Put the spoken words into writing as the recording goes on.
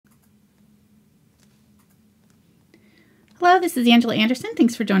Hello, this is Angela Anderson.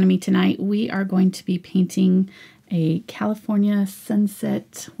 Thanks for joining me tonight. We are going to be painting a California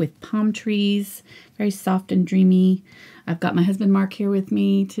sunset with palm trees, very soft and dreamy. I've got my husband Mark here with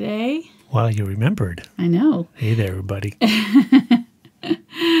me today. Wow, you remembered. I know. Hey there, everybody.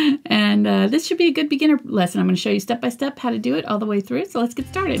 And this should be a good beginner lesson. I'm going to show you step by step how to do it all the way through. So let's get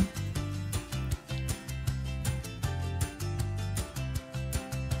started.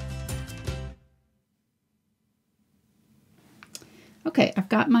 Okay, I've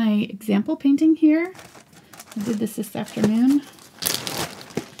got my example painting here. I did this afternoon.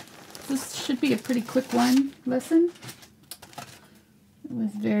 This should be a pretty quick lesson. It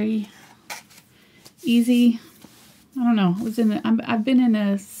was very easy. I don't know. It was I've been in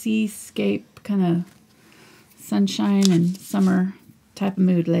a seascape kind of sunshine and summer type of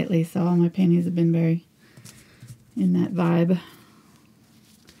mood lately, so all my paintings have been very in that vibe.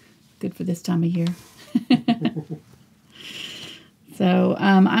 Good for this time of year. So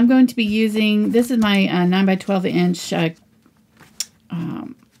I'm going to be using, this is my 9 by 12 inch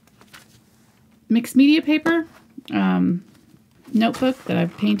mixed media paper notebook that I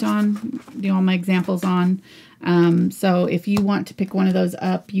paint on, do all my examples on. So if you want to pick one of those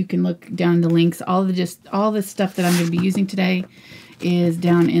up, you can look down in the links. All the stuff that I'm going to be using today is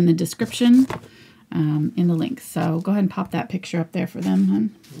down in the description in the links. So go ahead and pop that picture up there for them,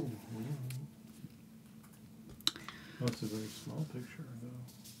 hon. That's a very small picture,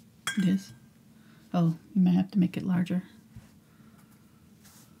 though. It is. Oh, you might have to make it larger.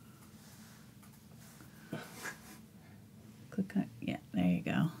 Click that. Yeah, there you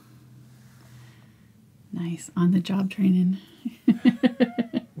go. Nice. On the job training. Thank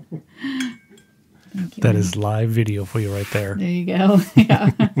you. That is live video for you right there. There you go. Yeah.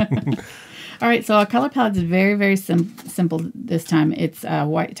 All right, so our color palette is very, very simple this time. It's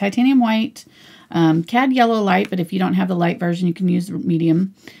white, titanium white, cad yellow light, but if you don't have the light version, you can use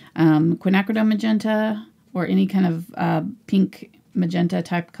medium. Quinacridone Magenta, or any kind of pink magenta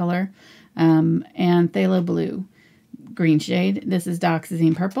type color, and Phthalo Blue green shade. This is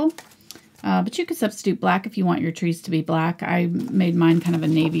Dioxazine Purple, but you could substitute black if you want your trees to be black. I made mine kind of a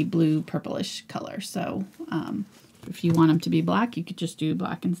navy blue purplish color, so if you want them to be black, you could just do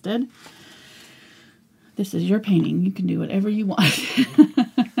black instead. This is your painting. You can do whatever you want.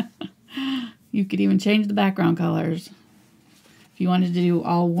 You could even change the background colors. If you wanted to do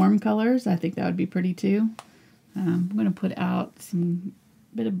all warm colors, I think that would be pretty too. I'm going to put out some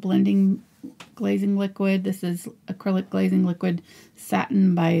bit of blending glazing liquid. This is acrylic glazing liquid,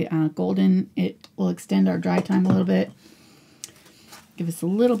 satin by Golden. It will extend our dry time a little bit, give us a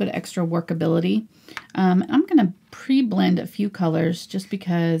little bit of extra workability. I'm going to pre-blend a few colors just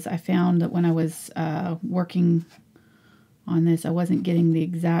because I found that when I was working on this, I wasn't getting the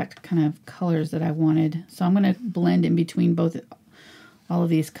exact kind of colors that I wanted. So I'm going to blend in between all of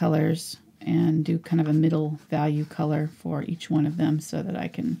these colors and do kind of a middle value color for each one of them so that I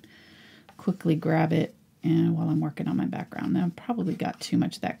can quickly grab it and while I'm working on my background. Now I've probably got too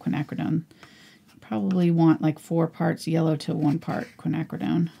much of that quinacridone. Probably want like 4 parts yellow to 1 part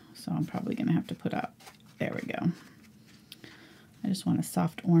quinacridone. So I'm probably going to have to put up, there we go. I just want a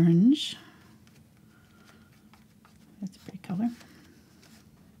soft orange. That's a pretty color.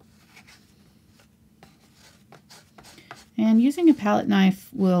 And using a palette knife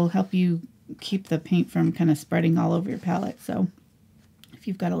will help you keep the paint from kind of spreading all over your palette. So if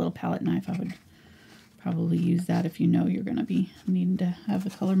you've got a little palette knife, I would probably use that if you know you're going to be needing to have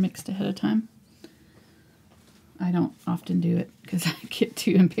the color mixed ahead of time. I don't often do it because I get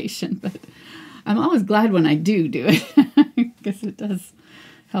too impatient, but I'm always glad when I do it because it does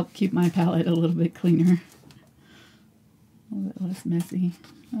help keep my palette a little bit cleaner, a little bit less messy.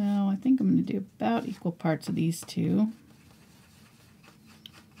 Well, I think I'm going to do about equal parts of these two.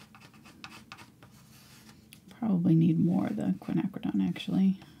 Probably need more of the quinacridone,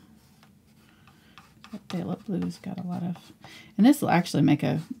 actually. That Phthalo Blue's got a lot of... And this will actually make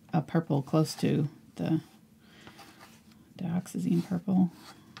a purple close to the Dioxazine Purple.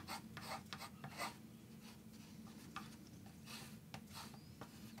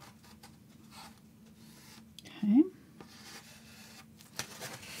 Okay.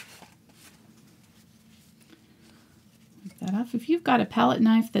 Wipe that off. If you've got a palette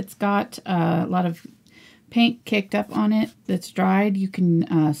knife that's got a lot of paint caked up on it that's dried, you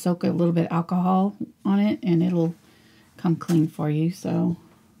can soak a little bit of alcohol on it and it'll come clean for you. So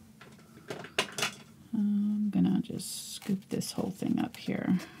I'm gonna just scoop this whole thing up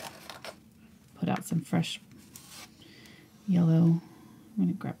here, put out some fresh yellow. I'm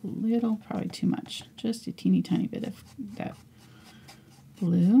gonna grab a little, probably too much, just a teeny tiny bit of that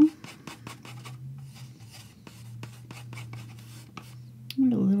blue.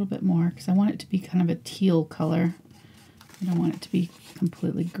 bit more because I want it to be kind of a teal color. I don't want it to be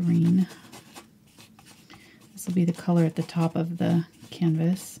completely green. This will be the color at the top of the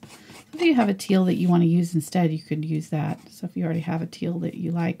canvas. If you have a teal that you want to use instead, you could use that. So if you already have a teal that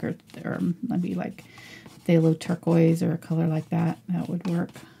you like, or maybe like phthalo turquoise or a color like that, that would work.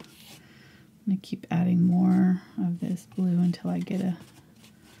 I'm going to keep adding more of this blue until I get a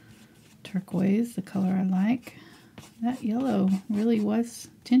turquoise, the color I like. That yellow really was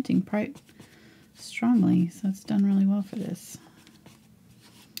tinting quite strongly, so it's done really well for this.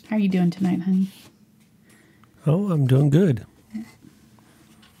 How are you doing tonight, honey? Oh, I'm doing good.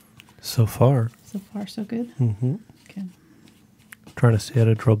 So far. So far, so good? Mm-hmm. Good. Trying to stay out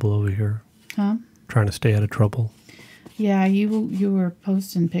of trouble over here. Huh? Trying to stay out of trouble. Yeah, you were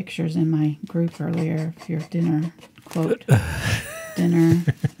posting pictures in my group earlier of your dinner, quote, dinner,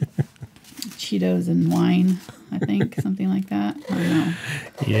 Cheetos and wine, I think, something like that. I don't know.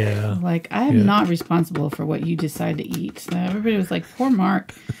 Yeah. Like, I am not responsible for what you decide to eat. So everybody was like, poor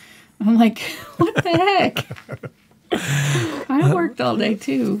Mark. I'm like, what the heck? I worked all day,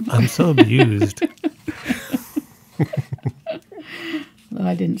 too. I'm so abused. Well,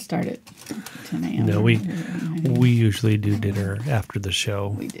 I didn't start at 10 a.m. No, we usually do dinner after the show.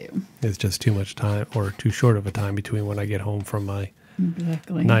 We do. It's just too much time, or too short of a time between when I get home from my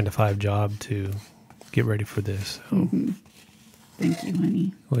Exactly. 9 to 5 job to get ready for this. So. Mm-hmm. Thank you,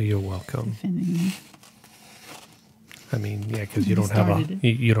 honey. Well, you're welcome. Defending me. I mean, yeah, because you don't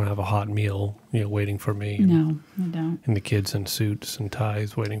have a hot meal, waiting for me. No, I don't. And the kids in suits and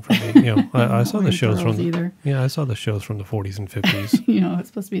ties waiting for me. I saw the shows from I saw the shows from the 40s and 50s. It's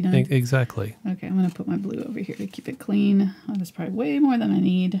supposed to be done. Exactly. Okay, I'm gonna put my blue over here to keep it clean. Oh, that's probably way more than I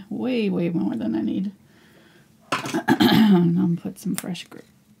need. Way more than I need. And I'm gonna put some fresh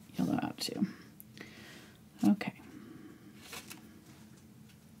yellow out too. Okay.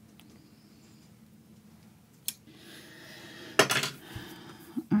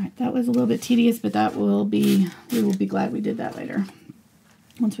 All right, that was a little bit tedious, but we will be glad we did that later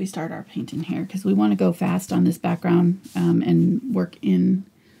once we start our painting here, because we want to go fast on this background and work in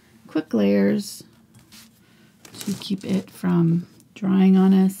quick layers to keep it from drying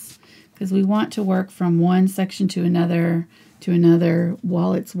on us, because we want to work from one section to another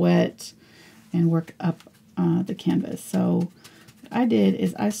while it's wet and work up the canvas. So what I did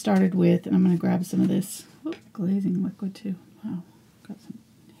is I started with, and I'm going to grab some of this glazing liquid too. Wow, got some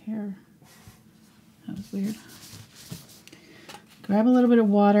hair. That was weird. Grab a little bit of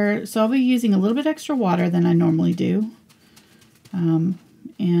water. So I'll be using a little bit extra water than I normally do. And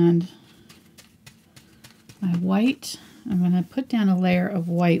my white, I'm going to put down a layer of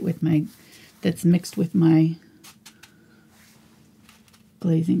white that's mixed with my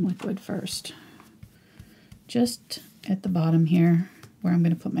glazing liquid first. Just at the bottom here where I'm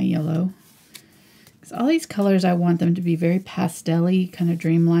going to put my yellow. Because all these colors, I want them to be very pastel-y, kind of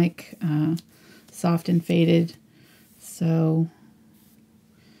dreamlike, soft and faded. So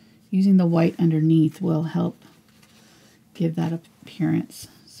using the white underneath will help give that appearance.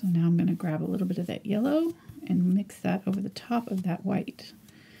 So now I'm going to grab a little bit of that yellow and mix that over the top of that white.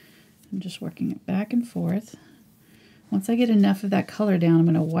 I'm just working it back and forth. Once I get enough of that color down, I'm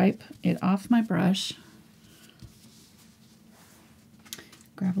going to wipe it off my brush.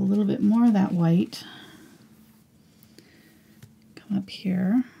 Grab a little bit more of that white. Come up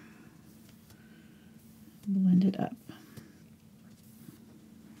here. Blend it up.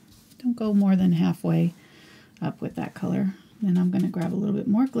 Don't go more than halfway up with that color. Then I'm going to grab a little bit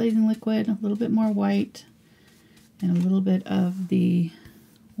more glazing liquid, a little bit more white, and a little bit of the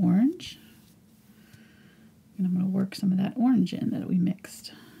orange. And I'm going to work some of that orange in that we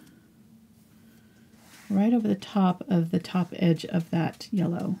mixed. Right over the top of the top edge of that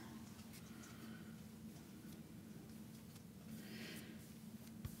yellow.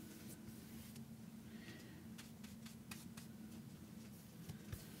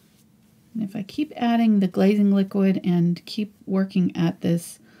 And if I keep adding the glazing liquid and keep working at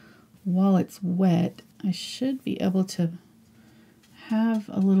this while it's wet, I should be able to have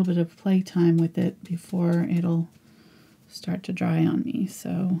a little bit of playtime with it before it'll start to dry on me.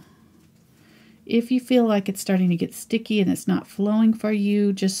 So if you feel like it's starting to get sticky and it's not flowing for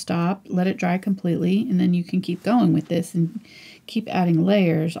you, just stop, let it dry completely, and then you can keep going with this and keep adding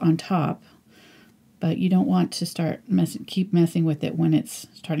layers on top. But you don't want to keep messing with it when it's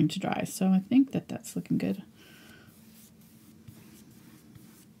starting to dry. So I think that's looking good.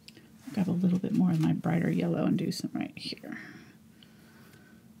 I'll grab a little bit more of my brighter yellow and do some right here.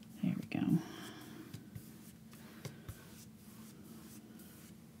 There we go.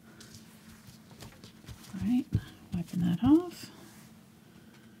 All right, wiping that off.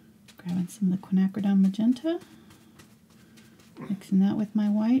 some of the Quinacridone Magenta. Mixing that with my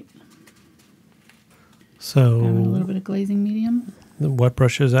white. So a little bit of glazing medium. What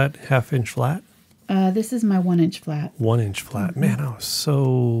brush is that? 1/2 inch flat? This is my 1-inch flat. 1-inch flat. Man, I was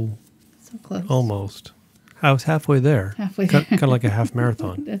so close. Almost. I was halfway there. Halfway there. Kind of like a half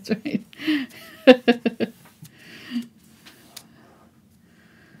marathon. That's right.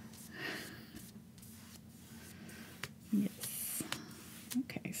 Yes.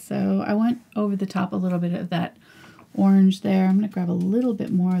 Okay, so I went over the top a little bit of that orange there. I'm going to grab a little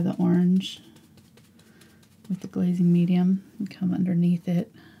bit more of the orange with the glazing medium and come underneath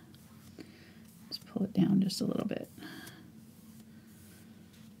it. Just pull it down just a little bit.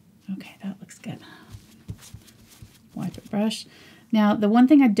 Okay, that looks good. Wipe it brush. Now, the one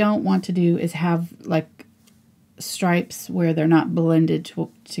thing I don't want to do is have like stripes where they're not blended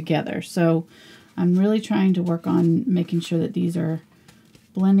together. So I'm really trying to work on making sure that these are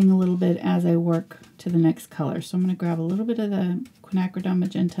blending a little bit as I work to the next color. So I'm going to grab a little bit of the Quinacridone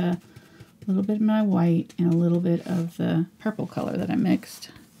Magenta, a little bit of my white, and a little bit of the purple color that I mixed.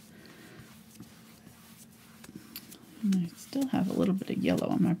 And I still have a little bit of yellow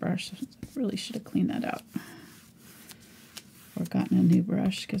on my brush. So I really should have cleaned that out or gotten a new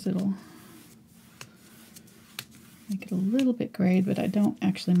brush because it'll make it a little bit grayed, but I don't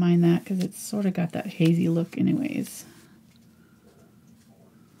actually mind that because it's sort of got that hazy look anyways.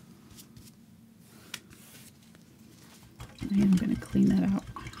 I am going to clean that out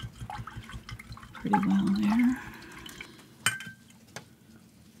pretty well there.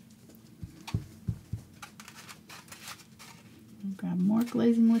 Grab more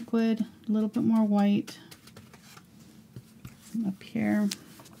glazing liquid, a little bit more white, some up here.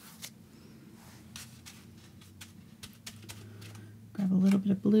 Grab a little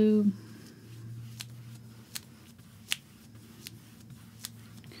bit of blue.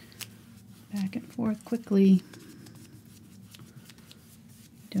 Back and forth quickly.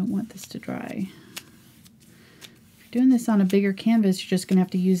 Don't want this to dry. If you're doing this on a bigger canvas, you're just going to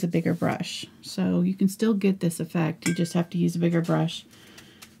have to use a bigger brush. So you can still get this effect. You just have to use a bigger brush.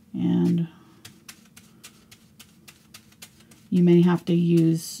 And you may have to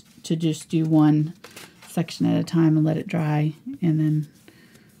use to just do one section at a time and let it dry, and then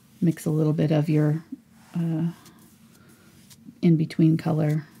mix a little bit of your in-between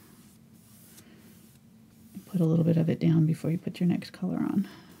color. Put a little bit of it down before you put your next color on.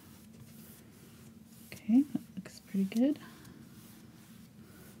 Okay, that looks pretty good.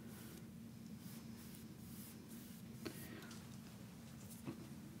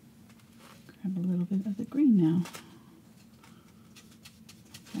 Grab a little bit of the green now.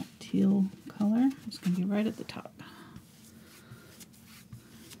 That teal color is going to be right at the top.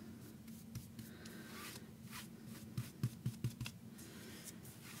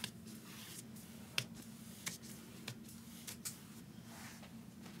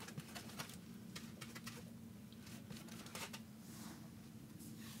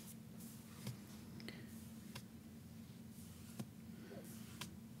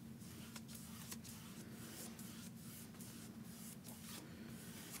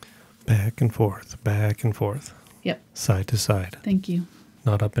 Back and forth, back and forth. Yep. Side to side. Thank you.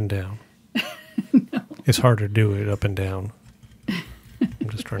 Not up and down. No. It's harder to do it up and down. I'm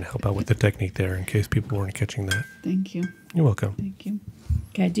just trying to help out with the technique there in case people weren't catching that. Thank you. You're welcome. Thank you.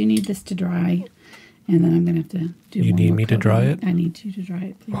 Okay, I do need this to dry, and then I'm going to have to do You one need more me to coat dry on it? I need you to dry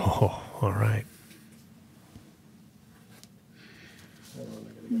it, please. Oh, all right.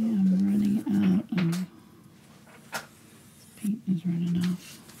 Yeah, I'm running out of... Paint is running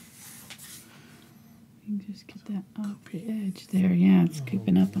off. You can just get that off the edge there. Yeah, it's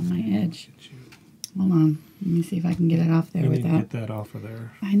creeping up on my edge. Hold on. Let me see if I can get it off there You need without... to get that off of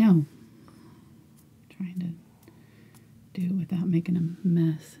there. I know. Trying to do it without making a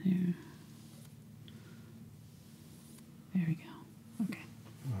mess here. There we go. Okay.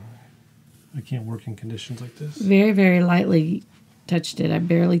 I can't work in conditions like this. Very, very lightly touched it. I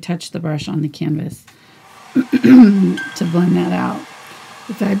barely touched the brush on the canvas to blend that out.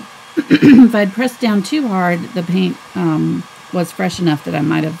 If I'd pressed down too hard, the paint was fresh enough that I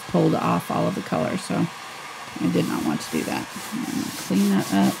might have pulled off all of the color, so I did not want to do that. I'm going to clean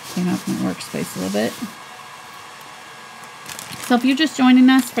that up, clean up my workspace a little bit. So if you're just joining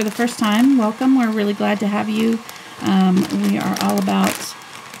us for the first time, welcome. We're really glad to have you. We are all about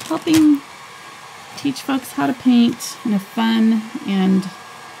helping teach folks how to paint in a fun and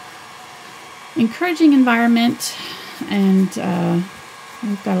encouraging environment, and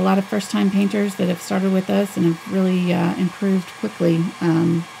we've got a lot of first-time painters that have started with us and have really improved quickly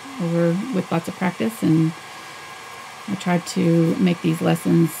with lots of practice, and I tried to make these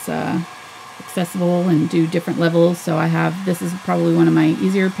lessons accessible and do different levels. So this is probably one of my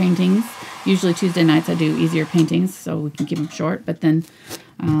easier paintings. Usually Tuesday nights I do easier paintings so we can keep them short. But then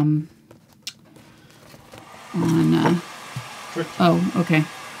oh, okay.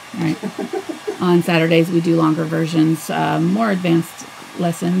 All right. On Saturdays we do longer versions, more advanced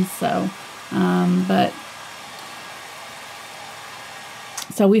lessons. So,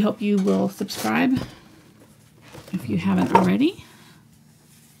 so we hope you will subscribe if you haven't already.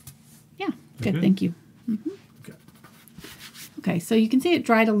 Yeah, good. Thank you. Okay, so you can see it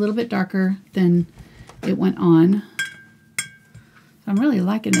dried a little bit darker than it went on. I'm really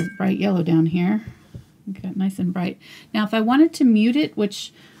liking this bright yellow down here. Got nice and bright. Now, if I wanted to mute it,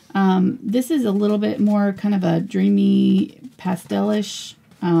 which this is a little bit more kind of a dreamy pastelish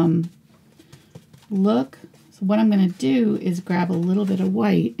look. So what I'm going to do is grab a little bit of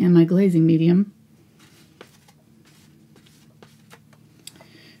white in my glazing medium.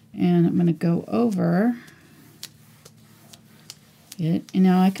 And I'm going to go over it. And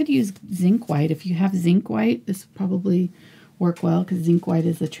now I could use zinc white. If you have zinc white, this would probably work well because zinc white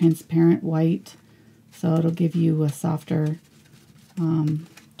is a transparent white. So it'll give you a softer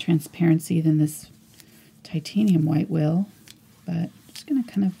transparency than this titanium white will. But I'm just going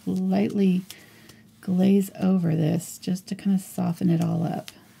to kind of lightly glaze over this just to kind of soften it all up.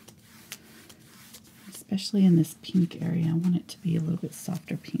 Especially in this pink area. I want it to be a little bit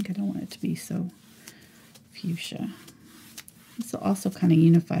softer pink. I don't want it to be so fuchsia. This will also kind of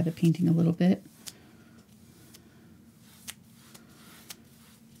unify the painting a little bit.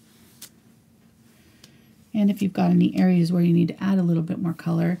 And if you've got any areas where you need to add a little bit more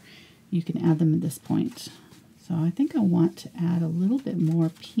color, you can add them at this point. So I think I want to add a little bit more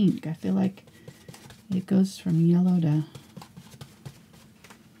pink. I feel like it goes from yellow to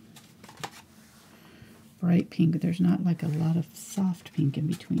bright pink. There's not like a lot of soft pink in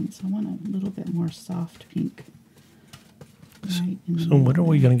between. So I want a little bit more soft pink. Right so when are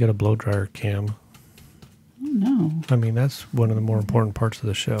we going to get a blow dryer cam? I don't know. I mean, that's one of the more important parts of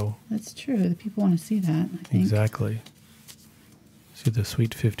the show. That's true. The people want to see that, I think. Exactly. See the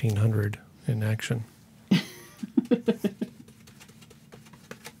sweet 1500 in action.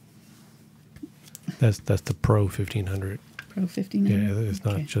 That's the Pro 1500. Pro 1500? Yeah, it's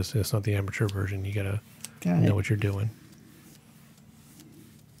not it's not the amateur version. You gotta know what you're doing.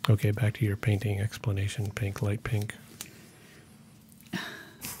 Okay, back to your painting explanation. Pink, light pink.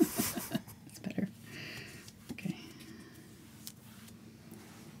 It's better. Okay.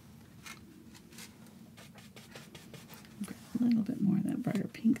 Grab a little bit more of that brighter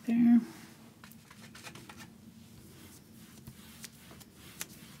pink there.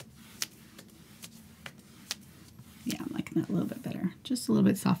 Yeah, I'm liking that a little bit better. Just a little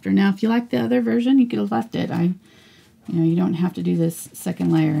bit softer. Now, if you like the other version, you could have left it. You don't have to do this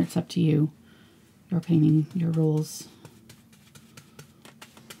second layer. It's up to you. Your painting, your rules.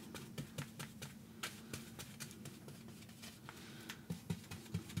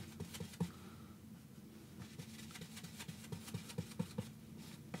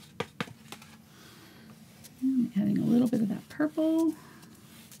 And adding a little bit of that purple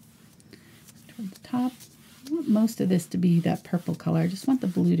toward the top. I want most of this to be that purple color. I just want the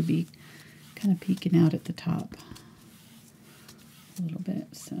blue to be kind of peeking out at the top a little bit.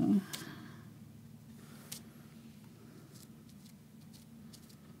 So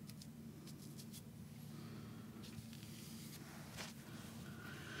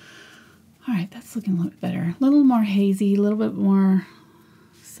all right, that's looking a little bit better. A little more hazy, a little bit more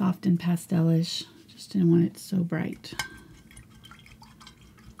soft and pastelish. Just didn't want it so bright.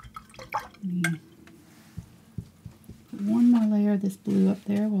 One more layer of this blue up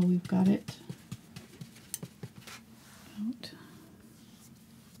there while we've got it out.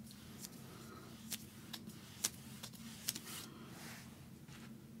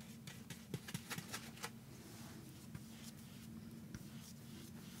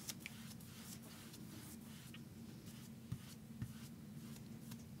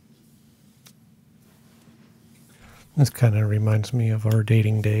 This kind of reminds me of our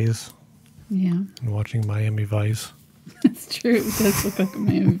dating days. Yeah. And watching Miami Vice. That's true. It does look like a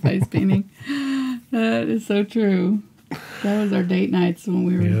Miami Vice painting. That is so true. That was our date nights when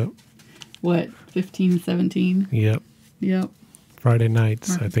we were, what, 15, 17? Yep. Yep. Friday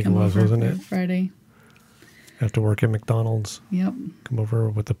nights, I think it was, wasn't it? Friday. After work at McDonald's. Yep. Come over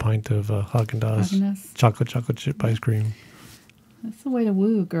with a pint of Haagen-Dazs chocolate chip ice cream. That's the way to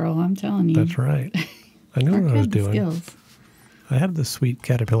woo, girl. I'm telling you. That's right. I knew what I was doing. Skills. I have the sweet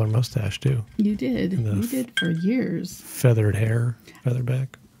caterpillar mustache too. You did. You did for years. Feathered hair, featherback.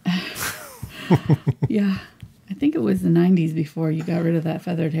 Yeah, I think it was the 90s before you got rid of that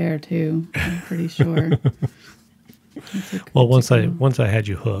feathered hair too. I'm pretty sure. Well, once I had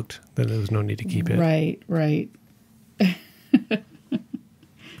you hooked, then there was no need to keep it. Right. Okay,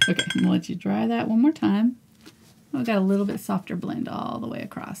 I'm gonna let you dry that one more time. I've got a little bit softer blend all the way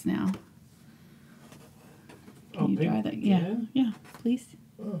across now. Can you dry that? Yeah, please.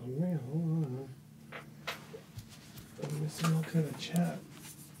 Oh man, hold on. I'm missing all kind of chat.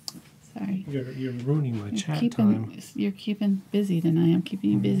 Sorry. You're ruining my chat time. You're keeping busy tonight. I'm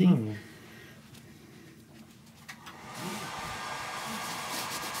keeping you busy. Mm-hmm.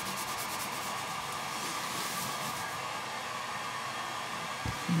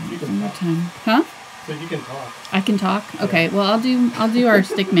 One more time. Huh? So you can talk. I can talk? Okay. Well, I'll do our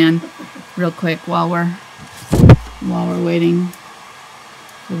stick man real quick while we're waiting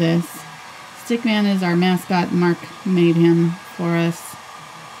for this. Stickman is our mascot. Mark made him for us.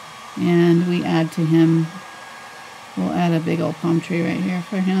 And we add to him, we'll add a big old palm tree right here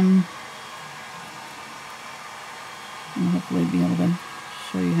for him. And hopefully be able to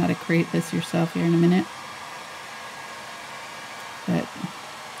show you how to create this yourself here in a minute. But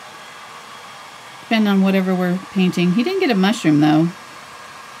depending on whatever we're painting. He didn't get a mushroom though.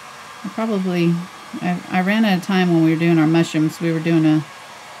 I ran out of time when we were doing our mushrooms. We were doing a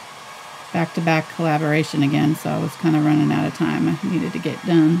back-to-back collaboration again, so I was kind of running out of time. I needed to get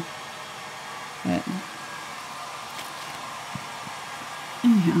done. But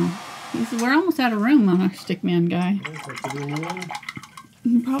anyhow, we're almost out of room on our stickman guy.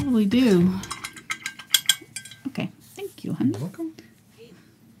 You probably do. Okay, thank you, honey. You're welcome.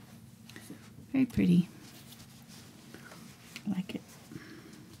 Very pretty. I like it.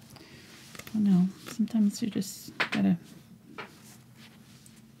 Oh no, sometimes you just gotta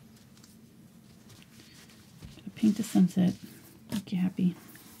paint the sunset. Make you happy.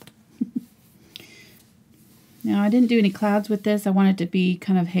 Now, I didn't do any clouds with this. I want it to be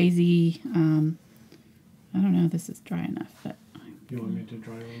kind of hazy. I don't know if this is dry enough, but... You want me to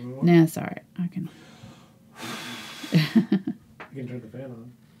dry a little more? Nah, it's alright. I can... You can turn the fan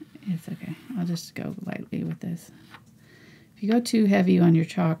on. It's okay. I'll just go lightly with this. If you go too heavy on your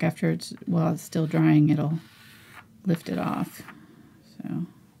chalk after it's still drying, it'll lift it off. So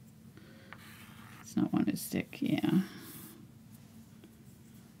it's not one to stick.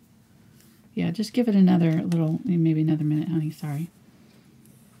 Yeah, just give it maybe another minute, honey. Sorry.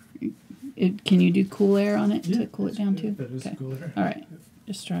 Can you do cool air on it to cool it down too? That is cool air. All right.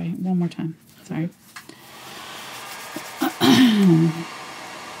 Just try one more time. Sorry.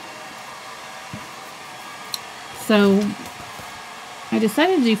 So I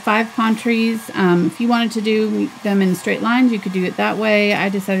decided to do 5 palm trees. If you wanted to do them in straight lines, you could do it that way. I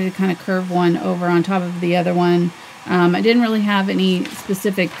decided to kind of curve one over on top of the other one. I didn't really have any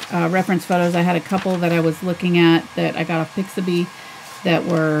specific reference photos. I had a couple that I was looking at that I got off Pixabay that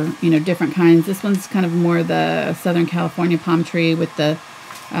were, different kinds. This one's kind of more the Southern California palm tree with the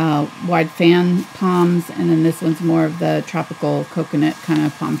wide fan palms, and then this one's more of the tropical coconut kind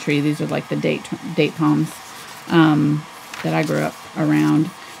of palm tree. These are like the date palms that I grew up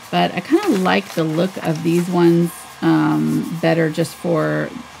around. But I kind of like the look of these ones better just for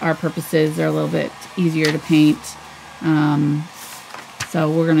our purposes. They're a little bit easier to paint. So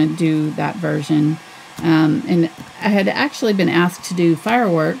we're going to do that version. And I had actually been asked to do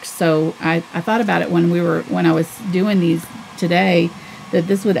fireworks, so I thought about it when I was doing these today, that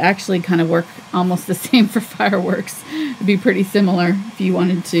this would actually kind of work almost the same for fireworks. It'd be pretty similar if you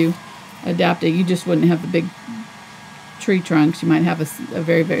wanted to adapt it. You just wouldn't have the big tree trunks. You might have a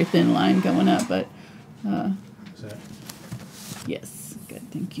very, very thin line going up, but Is that? yes, good,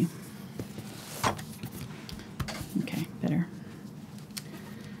 thank you. Okay, better.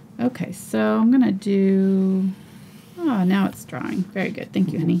 Okay, so I'm gonna do, now it's drawing. Very good,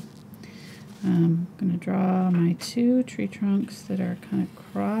 thank you, honey. I'm gonna draw my 2 tree trunks that are kind of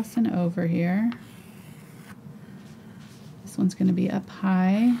crossing over here. This one's gonna be up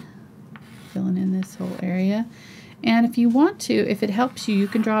high, filling in this whole area. And if you want to, if it helps you, you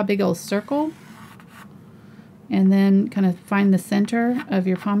can draw a big old circle and then kind of find the center of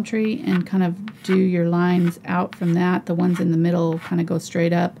your palm tree and kind of do your lines out from that. The ones in the middle kind of go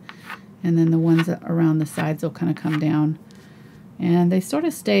straight up, and then the ones around the sides will kind of come down. And they sort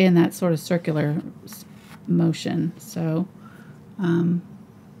of stay in that sort of circular motion. So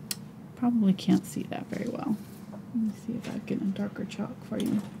probably can't see that very well. Let me see if I can get a darker chalk for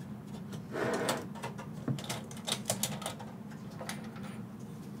you.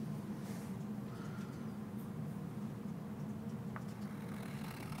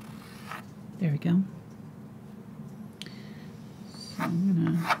 There we go. So I'm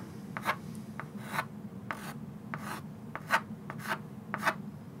gonna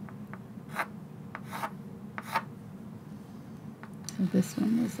this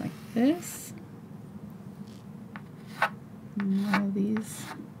one was like this. And all of these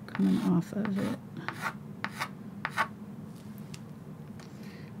coming off of it.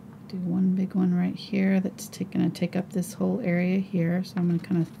 Do one big one right here that's going to take up this whole area here. So I'm going to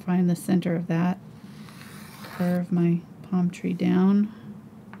kind of find the center of that. Curve my palm tree down.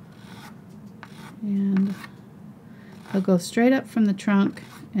 And they'll go straight up from the trunk,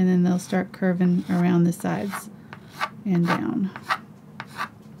 and then they'll start curving around the sides and down.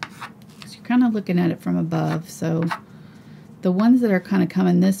 So you're kind of looking at it from above. So the ones that are kind of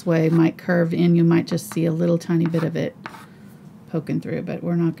coming this way might curve in. You might just see a little tiny bit of it poking through, but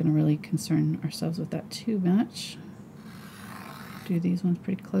we're not going to really concern ourselves with that too much. Do these ones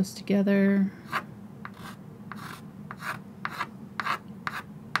pretty close together.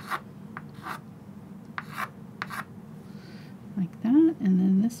 Like that, and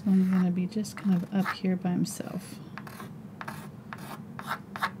then this one's going to be just kind of up here by himself.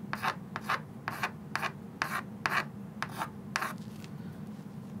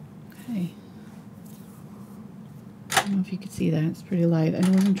 Okay. I don't know if you could see that. It's pretty light. I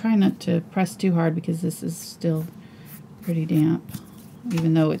wasn't trying not to press too hard because this is still pretty damp.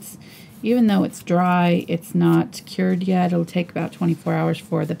 Even though it's dry, it's not cured yet. It'll take about 24 hours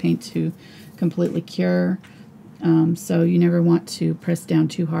for the paint to completely cure. So you never want to press down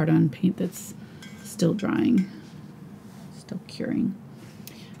too hard on paint that's still drying, still curing.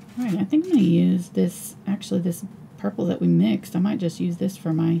 All right, I think I'm going to use this, actually this purple that we mixed. I might just use this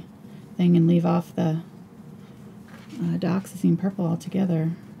for my thing and leave off the Dioxazine Purple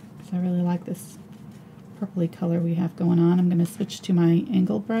altogether, because I really like this purpley color we have going on. I'm going to switch to my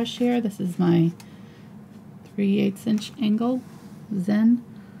angle brush here. This is my 3/8 inch angle Zen.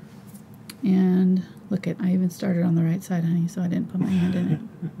 And look at, I even started on the right side, honey, so I didn't put my hand in it.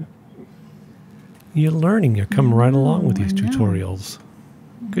 You're learning. You're coming right along with these tutorials.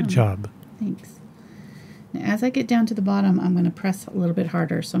 Good job. Thanks. Now, as I get down to the bottom, I'm going to press a little bit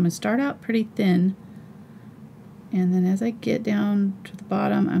harder. So I'm going to start out pretty thin. And then as I get down to the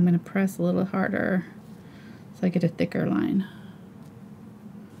bottom, I'm going to press a little harder so I get a thicker line.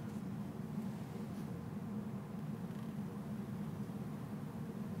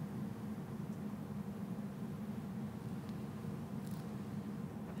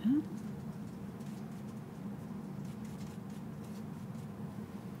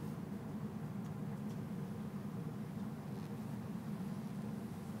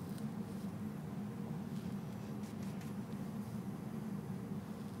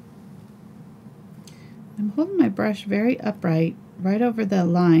 I'm holding my brush very upright, right over the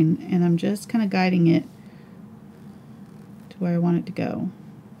line, and I'm just kind of guiding it to where I want it to go.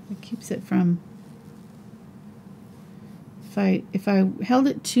 It keeps it from, if I held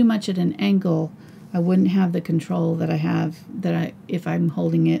it too much at an angle, I wouldn't have the control that I have if I'm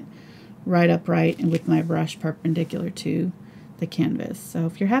holding it right upright and with my brush perpendicular to the canvas. So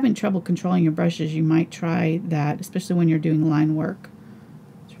if you're having trouble controlling your brushes, you might try that, especially when you're doing line work.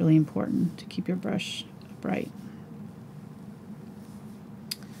 It's really important to keep your brush upright.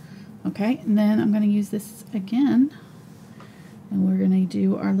 Okay, and then I'm going to use this again, and we're going to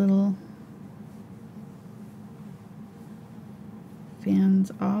do our little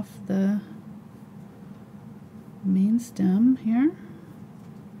fans off the main stem here.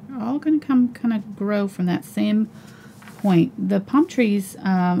 They're all going to kind of grow from that same point. The palm trees,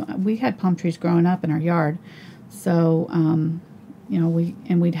 we had palm trees growing up in our yard, so you know,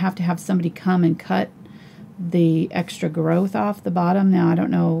 we'd have to have somebody come and cut the extra growth off the bottom. Now I don't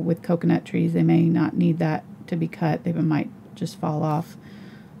know, with coconut trees they may not need that to be cut. They might just fall off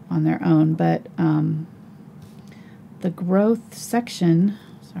on their own, but the growth section,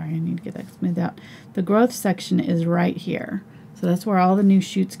 sorry, I need to get that smoothed out. The growth section is right here. So that's where all the new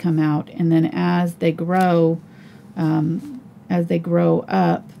shoots come out, and then as they grow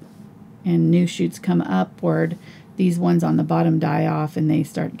up and new shoots come upward, these ones on the bottom die off and they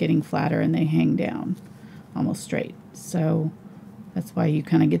start getting flatter and they hang down almost straight. So that's why you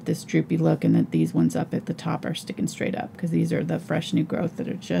kind of get this droopy look, and that these ones up at the top are sticking straight up, because these are the fresh new growth that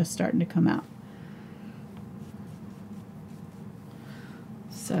are just starting to come out.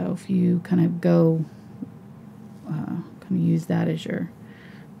 So if you kind of go, kind of use that as your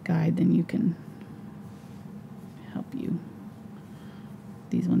guide, then you can help you.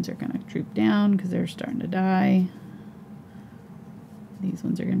 These ones are going to droop down because they're starting to die. These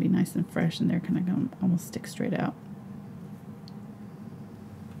ones are going to be nice and fresh, and they're kind of going to almost stick straight out.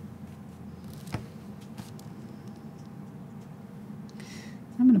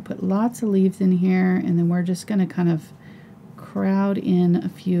 I'm going to put lots of leaves in here, and then we're just going to kind of crowd in a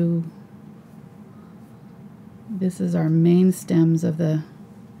few This is our main stems of the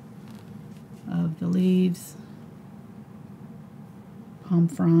leaves. Palm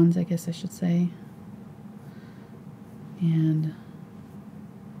fronds, I guess I should say. And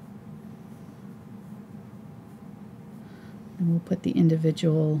we'll put the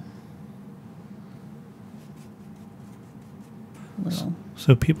individual little...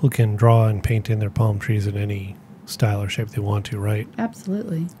 So people can draw and paint in their palm trees in any style or shape they want to, right?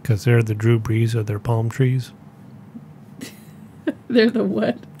 Absolutely. Because they're the Drew Brees of their palm trees. They're the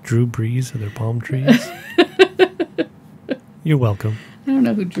what? Drew Brees of their palm trees. You're welcome. I don't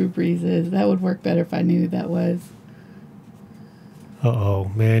know who Drew Brees is. That would work better if I knew who that was. Uh-oh,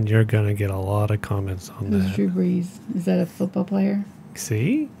 man, you're going to get a lot of comments on Who's that. Drew Brees? Is that a football player?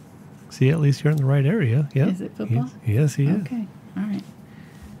 See? See, at least you're in the right area. Yeah. Is it football? Yes, he is. Okay, all right.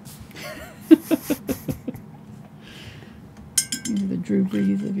 You're the Drew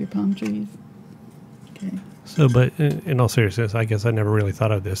Brees of your palm trees. Okay. So, but in all seriousness, I guess I never really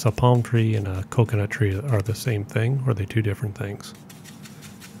thought of this. A palm tree and a coconut tree are the same thing, or are they two different things?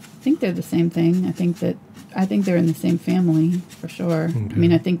 I think they're the same thing. I think they're in the same family for sure. Okay. I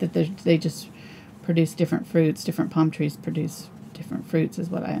mean, I think that they just produce different fruits. Different palm trees produce different fruits, is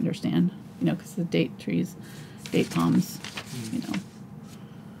what I understand. You know, because the date palms. You know,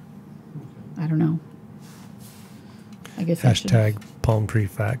 I don't know. I guess hashtag palm tree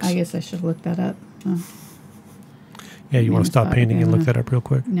facts. I guess I should look that up. Oh. Yeah, you want to stop painting and look that up real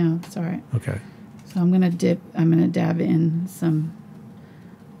quick? No, it's all right. Okay. So I'm gonna dab in some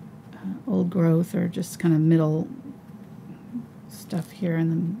old growth or just kind of middle stuff here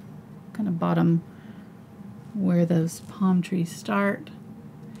and then kind of bottom where those palm trees start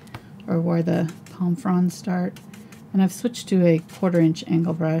or where the palm fronds start. And I've switched to a 1/4 inch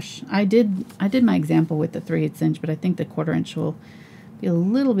angle brush. I did my example with the 3/8 inch, but I think the 1/4 inch will be a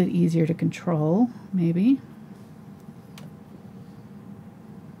little bit easier to control, maybe.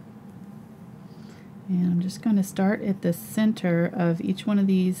 And I'm just going to start at the center of each one of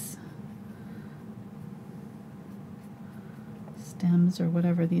these stems or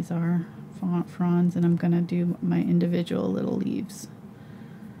whatever these are, fronds, and I'm going to do my individual little leaves.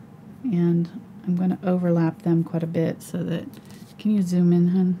 And I'm going to overlap them quite a bit so that, can you zoom in,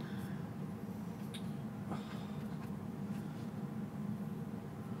 hun?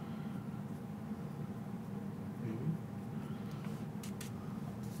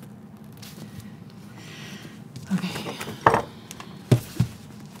 Okay.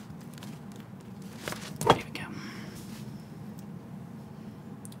 There we go.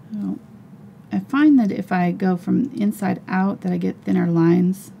 So I find that if I go from inside out that I get thinner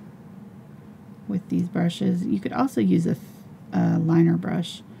lines with these brushes. You could also use a liner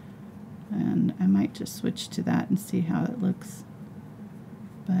brush, and I might just switch to that and see how it looks.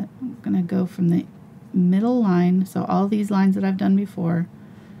 But I'm going to go from the middle line, so all these lines that I've done before,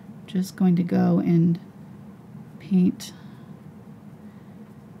 just going to go and paint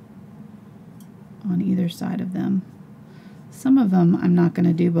on either side of them. Some of them I'm not going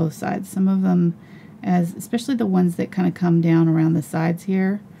to do both sides. Some of them, especially the ones that kind of come down around the sides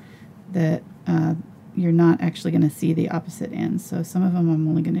here, that you're not actually going to see the opposite ends. So some of them I'm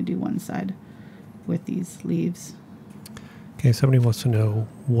only going to do one side with these leaves. Okay, somebody wants to know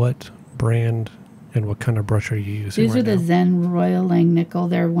what brand and what kind of brush are you using? These are the Zen Royal Lang Nickel.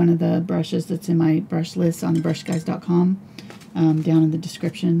 They're one of the brushes that's in my brush list on brushguys.com. Down in the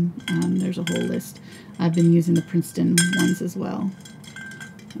description, there's a whole list. I've been using the Princeton ones as well.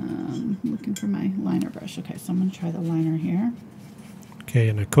 Looking for my liner brush. Okay, so I'm going to try the liner here. Okay,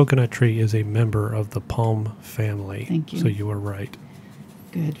 and a coconut tree is a member of the palm family. Thank you. So you were right.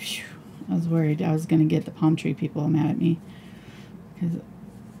 Good. Whew. I was worried I was going to get the palm tree people mad at me, because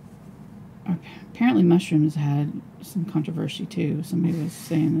apparently mushrooms had some controversy too. Somebody was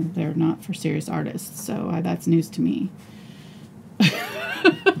saying that they're not for serious artists, so that's news to me.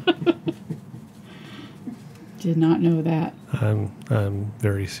 Did not know that. I'm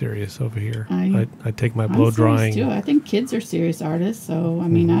very serious over here. I take my blow drying too. I think kids are serious artists, so I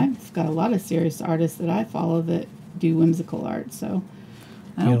mean, I've got a lot of serious artists that I follow that do whimsical art. So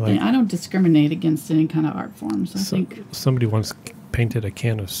I don't discriminate against any kind of art forms. I think somebody once painted a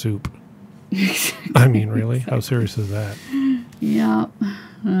can of soup. Exactly. I mean, really? Exactly. How serious is that? Yeah.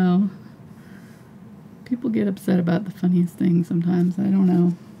 Well, people get upset about the funniest things sometimes. I don't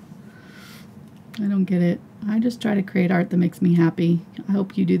know. I don't get it. I just try to create art that makes me happy. I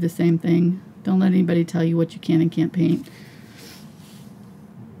hope you do the same thing. Don't let anybody tell you what you can and can't paint.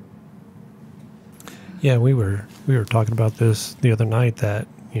 Yeah, we were talking about this the other night, that,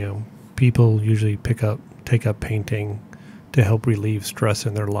 you know, people usually take up painting to help relieve stress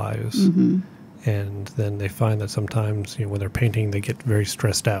in their lives. Mm-hmm. And then they find that sometimes, when they're painting, they get very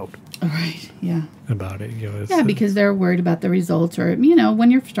stressed out All right. Yeah. about it. Yeah, because they're worried about the results, or when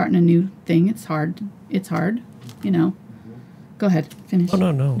you're starting a new thing, it's hard. It's hard. Go ahead, finish. Oh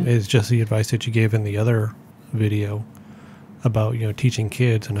no. It's just the advice that you gave in the other video about teaching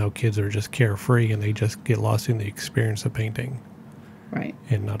kids and how kids are just carefree and they just get lost in the experience of painting. Right.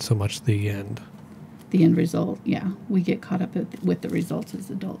 And not so much the end. The end result. Yeah, we get caught up with the results as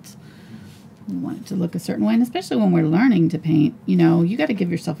adults. We want it to look a certain way, and especially when we're learning to paint, you got to give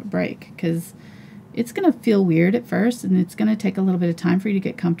yourself a break, because it's going to feel weird at first, and it's going to take a little bit of time for you to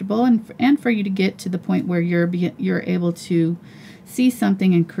get comfortable, and for you to get to the point where you're able to see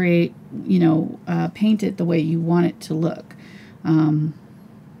something and create, paint it the way you want it to look. I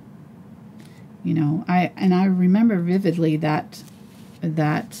remember vividly that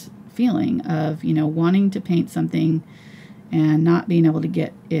feeling of wanting to paint something and not being able to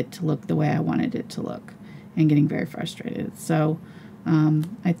get it to look the way I wanted it to look, and getting very frustrated. So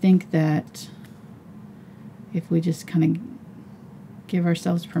I think that if we just kind of give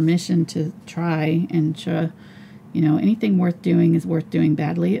ourselves permission to try, and to, anything worth doing is worth doing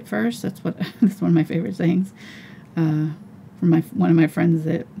badly at first. That's one of my favorite sayings. From one of my friends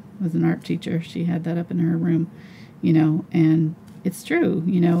that was an art teacher, she had that up in her room, and it's true.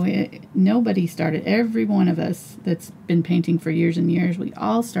 Nobody started. Every one of us that's been painting for years and years, we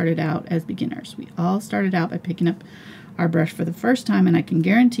all started out as beginners. We all started out by picking up our brush for the first time, and I can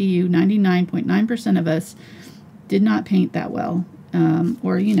guarantee you 99.9% of us did not paint that well,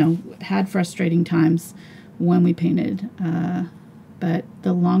 or had frustrating times when we painted. But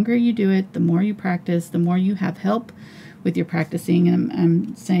the longer you do it, the more you practice, the more you have help with your practicing. And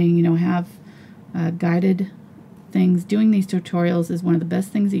I'm saying, have guided things. Doing these tutorials is one of the best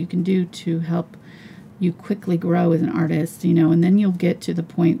things that you can do to help you quickly grow as an artist, and then you'll get to the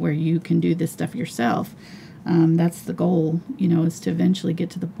point where you can do this stuff yourself. That's the goal, is to eventually get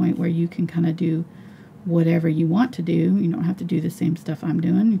to the point where you can kind of do whatever you want to do. You don't have to do the same stuff I'm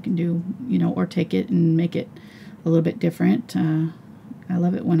doing. You can do, or take it and make it a little bit different. I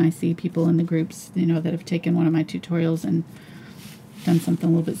love it when I see people in the groups, that have taken one of my tutorials and done something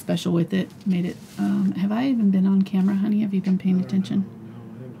a little bit special with it, made it. Have I even been on camera, honey? Have you been paying attention?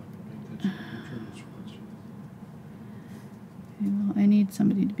 No, I have not been paying attention. I'm sure Okay, well, I need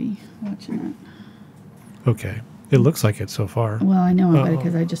somebody to be watching that. Okay. It looks like it so far. Well, I know about it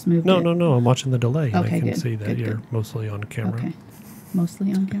because I just moved it. No. I'm watching the delay. And Okay, I can good, see that good, you're good. mostly on camera. Okay,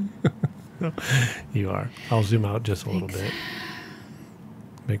 mostly on camera. You are. I'll zoom out just a little Thanks. bit.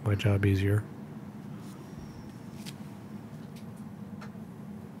 Make my job easier.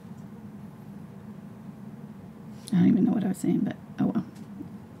 I don't even know what I was saying, but oh well.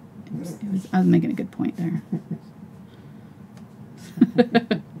 I was making a good point there.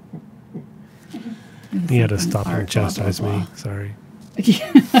 You had to stop and chastise me. Sorry.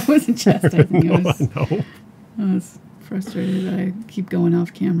 Yeah, I wasn't chastising you. I know. I was frustrated that I keep going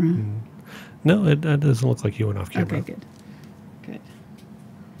off camera. No, it doesn't look like you went off camera. Okay, good.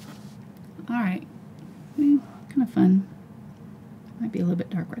 All right. Kind of fun. Might be a little bit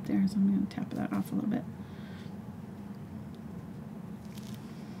dark right there, so I'm going to tap that off a little bit.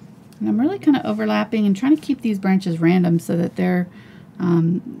 And I'm really kind of overlapping and trying to keep these branches random so that they're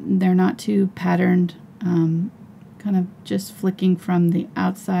not too patterned. Kind of just flicking from the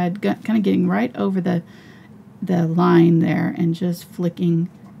outside, kind of getting right over the line there, and just flicking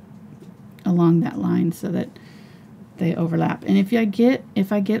along that line so that they overlap. And if I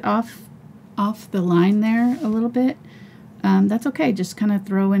get off the line there a little bit, that's okay. Just kind of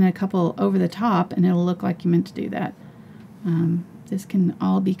throw in a couple over the top, and it'll look like you meant to do that. This can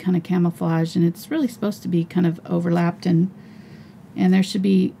all be kind of camouflaged, and it's really supposed to be kind of overlapped, and there should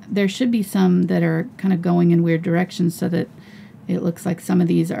be some that are kind of going in weird directions so that it looks like some of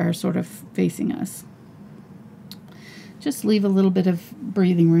these are sort of facing us. Just leave a little bit of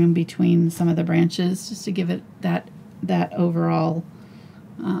breathing room between some of the branches just to give it that overall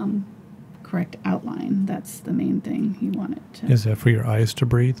correct outline. That's the main thing you want it to. Is that for your eyes to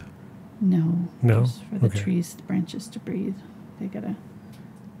breathe? No. No? Just for the Okay. trees, the branches to breathe. They got a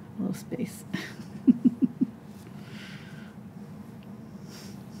little space.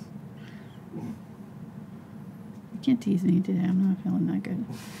 You can't tease me today. I'm not feeling that good.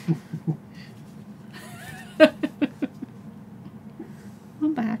 My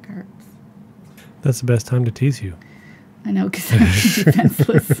back hurts. That's the best time to tease you. I know, because I'm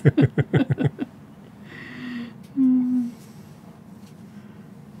defenseless.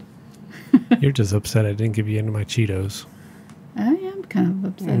 You're just upset I didn't give you any of my Cheetos. I am kind of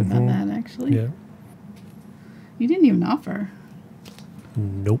upset about that, actually. Yeah. You didn't even offer.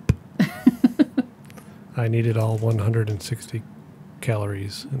 Nope. I needed all 160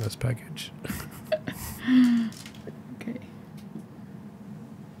 calories in this package. Okay.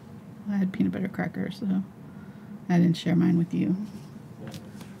 Well, I had peanut butter crackers, so I didn't share mine with you.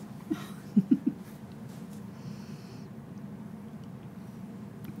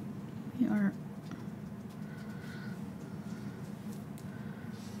 We are...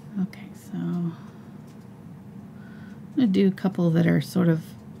 Okay, so I'm going to do a couple that are sort of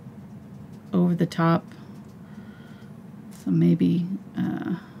over the top. So maybe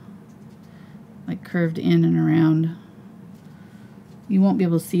like curved in and around. You won't be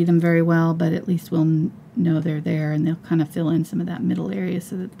able to see them very well, but at least we'll know they're there, and they'll kind of fill in some of that middle area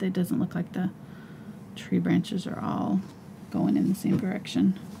so that it doesn't look like the tree branches are all going in the same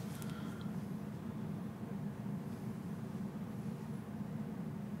direction.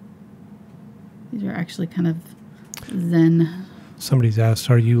 These are actually kind of Zen. Somebody's asked,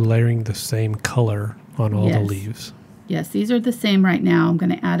 are you layering the same color on all the Yes. leaves? Yes, these are the same right now. I'm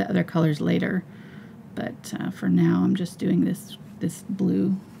going to add other colors later, but for now I'm just doing this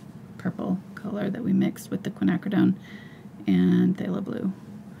blue purple color that we mixed with the Quinacridone and Phthalo Blue.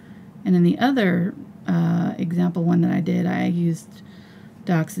 And in the other example one that I did, I used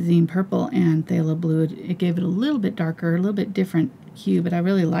Dioxazine Purple and Phthalo Blue. It gave it a little bit darker, a little bit different hue, but I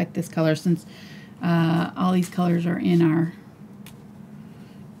really like this color since all these colors are in our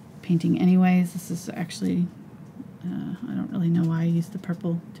painting anyways. This is actually, I don't really know why I used the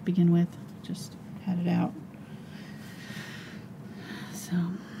purple to begin with, just had it out. So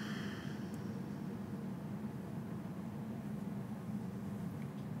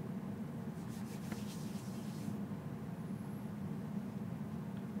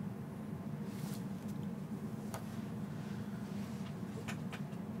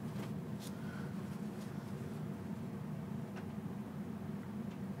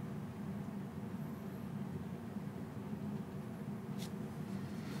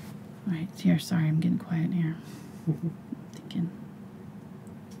right here, sorry, I'm getting quiet here. Thinking.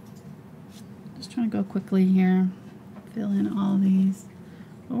 Just trying to go quickly here, fill in all these.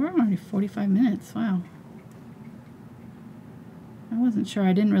 Well, we're already 45 minutes. Wow. I wasn't sure.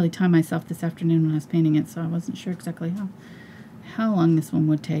 I didn't really time myself this afternoon when I was painting it, so I wasn't sure exactly how long this one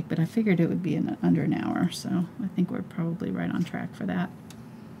would take, but I figured it would be under an hour, so I think we're probably right on track for that.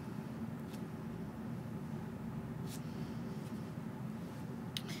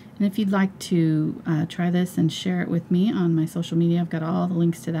 And if you'd like to try this and share it with me on my social media, I've got all the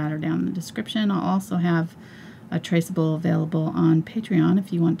links to that are down in the description. I'll also have a traceable available on Patreon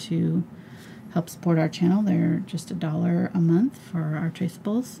if you want to help support our channel. They're just $1 a month for our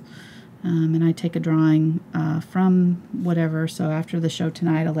traceables. And I take a drawing from whatever. So after the show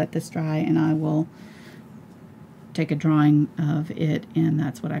tonight, I'll let this dry and I will take a drawing of it, and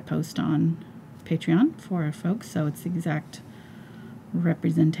that's what I post on Patreon for our folks. So it's the exact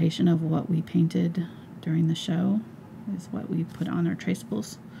representation of what we painted during the show is what we put on our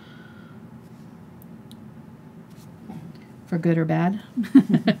traceables. For good or bad,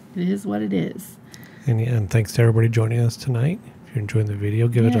 it is what it is. And thanks to everybody joining us tonight. If you're enjoying the video,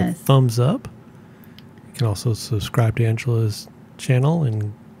 give it a thumbs up. You can also subscribe to Angela's channel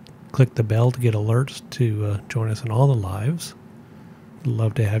and click the bell to get alerts to join us in all the lives. We'd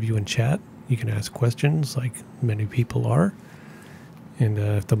love to have you in chat. You can ask questions like many people are. And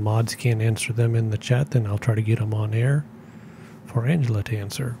if the mods can't answer them in the chat, then I'll try to get them on air for Angela to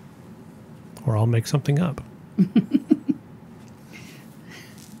answer. Or I'll make something up. They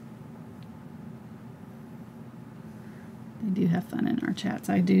do have fun in our chats.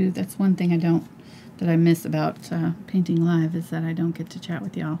 I do. That's one thing that I miss about painting live is that I don't get to chat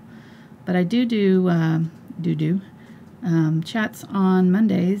with y'all. But I do chats on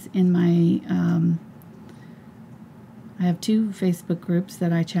Mondays in my... I have 2 Facebook groups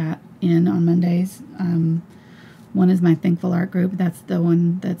that I chat in on Mondays. One is my Thankful Art group. That's the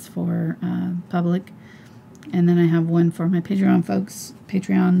one that's for public. And then I have one for my Patreon folks,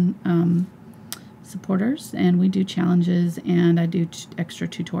 Patreon supporters. And we do challenges, and I do extra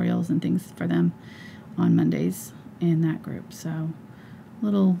tutorials and things for them on Mondays in that group. So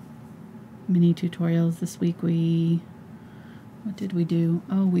little mini tutorials. This week what did we do?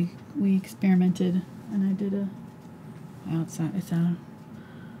 Oh, we experimented, and I did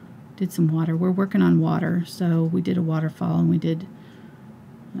did some water. We're working on water, so we did a waterfall, and we did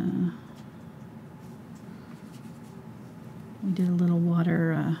a little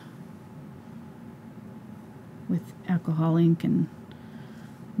water with alcohol ink and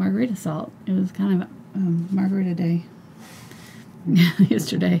margarita salt. It was kind of margarita day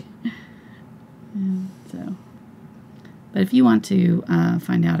yesterday. And so But if you want to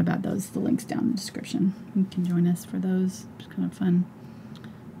find out about those, the link's down in the description. You can join us for those. It's kind of fun.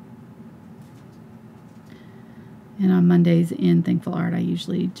 And on Mondays in Thankful Art, I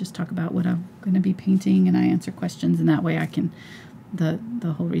usually just talk about what I'm going to be painting, and I answer questions, and that way I can, the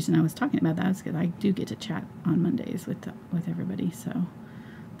whole reason I was talking about that is because I do get to chat on Mondays with everybody, so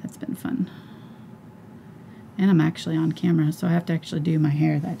that's been fun. And I'm actually on camera, so I have to actually do my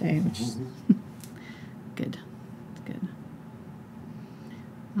hair that day, which is good. It's good.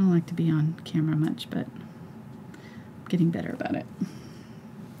 I don't like to be on camera much, but I'm getting better about it.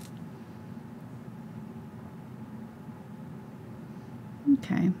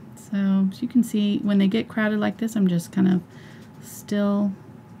 Okay, so as you can see, when they get crowded like this, I'm just kind of still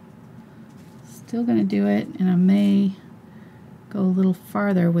going to do it, and I may go a little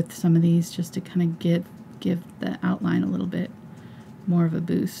farther with some of these just to kind of give the outline a little bit more of a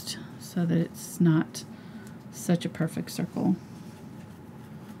boost so that it's not such a perfect circle.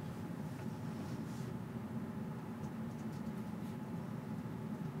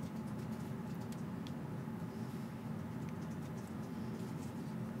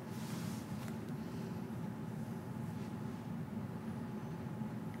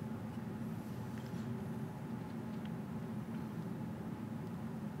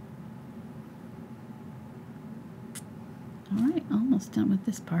 Alright, almost done with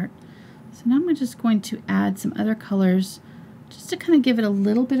this part. So now I'm just going to add some other colors just to kind of give it a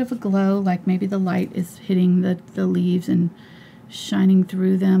little bit of a glow, like maybe the light is hitting the leaves and shining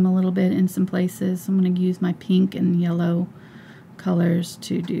through them a little bit in some places. So I'm going to use my pink and yellow colors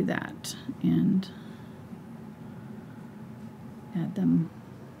to do that and add them.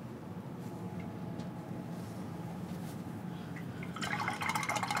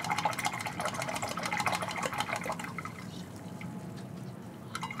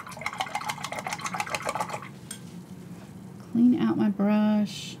 Clean out my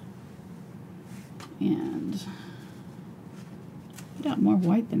brush and put out more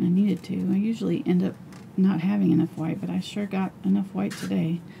white than I needed to. I usually end up not having enough white, but I sure got enough white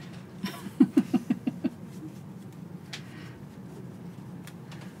today.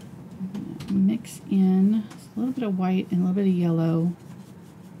 Mix in a little bit of white and a little bit of yellow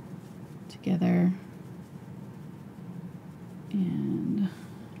together, and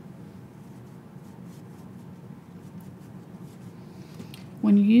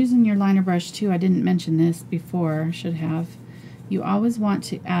when you're using your liner brush too, I didn't mention this before, I should have, you always want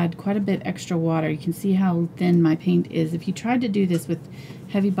to add quite a bit extra water. You can see how thin my paint is. If you tried to do this with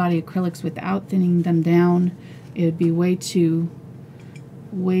heavy body acrylics without thinning them down, it would be way too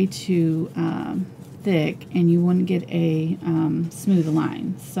thick, and you wouldn't get a smooth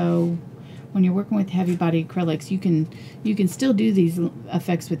line. So when you're working with heavy body acrylics, you can still do these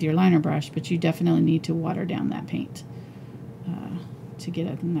effects with your liner brush, but you definitely need to water down that paint to get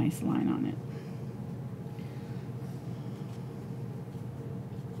a nice line on it.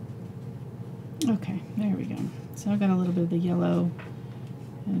 Okay, there we go. So I got a little bit of the yellow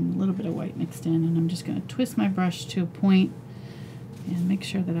and a little bit of white mixed in, and I'm just going to twist my brush to a point and make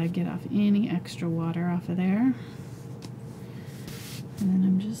sure that I get off any extra water off of there. And then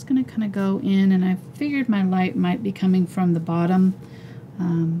I'm just going to kind of go in, and I figured my light might be coming from the bottom,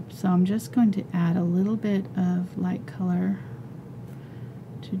 so I'm just going to add a little bit of light color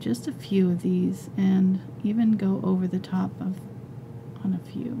to just a few of these, and even go over the top of on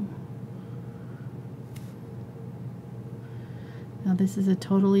a few. Now this is a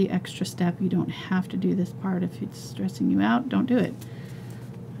totally extra step. You don't have to do this part. If it's stressing you out, don't do it.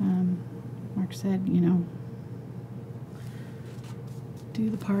 Mark said, you know,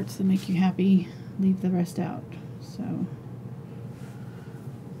 do the parts that make you happy, leave the rest out. So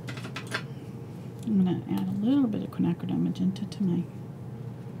I'm going to add a little bit of Quinacridone Magenta to my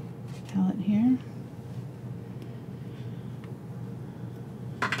palette here.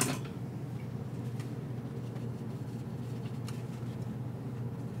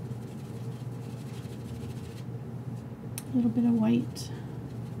 A little bit of white.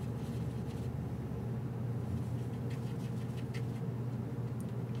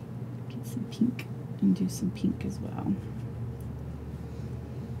 Get some pink and do some pink as well.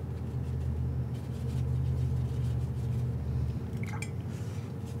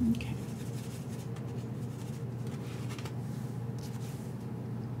 Okay.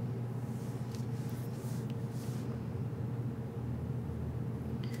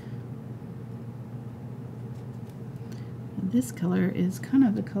 This color is kind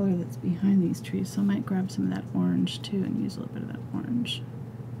of the color that's behind these trees, so I might grab some of that orange too and use a little bit of that orange.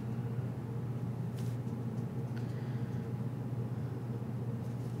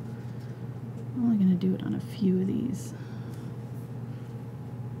 I'm only going to do it on a few of these.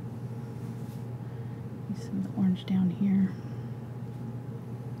 Some of the orange down here.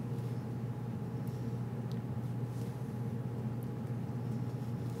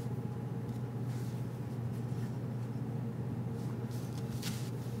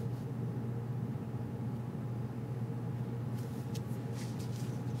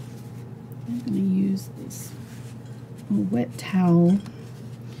 I'm going to use this wet towel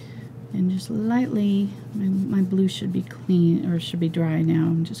and just lightly, my blue should be clean, or should be dry now.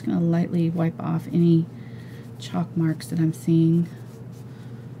 I'm just going to lightly wipe off any chalk marks that I'm seeing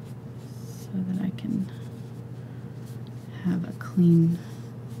so that I can have a clean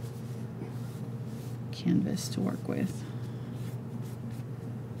canvas to work with.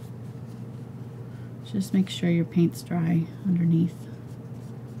 Just make sure your paint's dry underneath.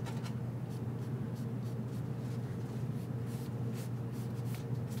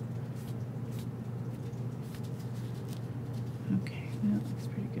 Okay, that looks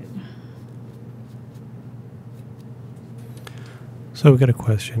pretty good. So we've got a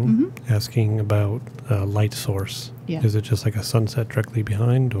question asking about light source. Yeah. Is it just like a sunset directly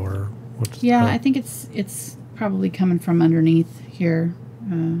behind, or what's? Yeah, I think it's probably coming from underneath here.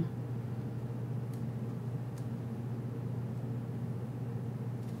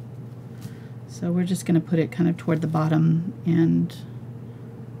 So we're just going to put it kind of toward the bottom, and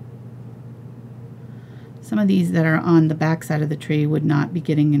some of these that are on the back side of the tree would not be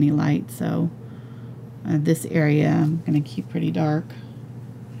getting any light, so this area I'm going to keep pretty dark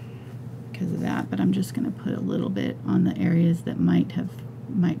because of that, but I'm just going to put a little bit on the areas that might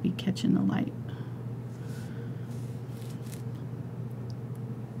be catching the light.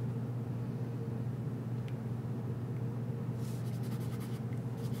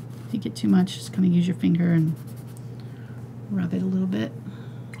 If you get too much, just kind of use your finger and rub it a little bit.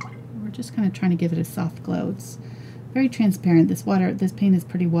 We're just kind of trying to give it a soft glow. It's very transparent. This paint is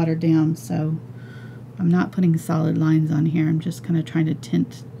pretty watered down, so I'm not putting solid lines on here. I'm just kind of trying to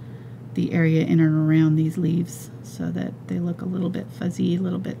tint the area in and around these leaves so that they look a little bit fuzzy, a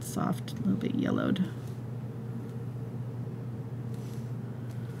little bit soft, a little bit yellowed.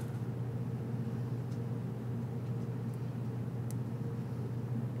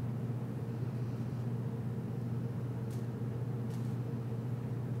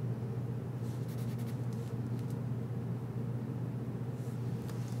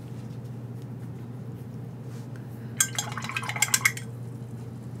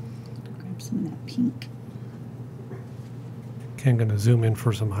 Some of that pink. Okay, I'm going to zoom in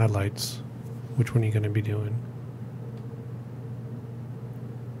for some highlights. Which one are you going to be doing?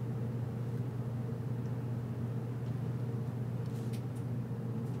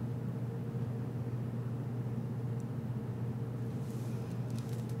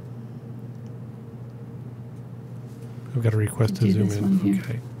 We've got a request to zoom in.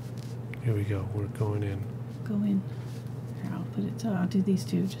 Okay. Here we go. We're going in. Go in. Here, I'll put it. I'll do these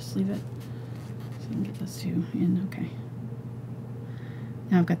two. Just leave it. So I can get those two in. Okay.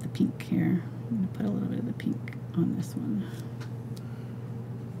 Now I've got the pink here. I'm going to put a little bit of the pink on this one.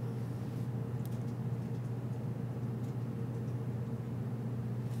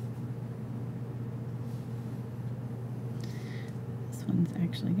 This one's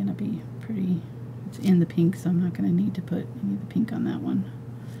actually going to be pretty. It's in the pink, so I'm not going to need to put any of the pink on that one.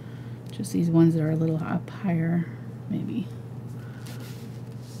 Just these ones that are a little up higher, maybe.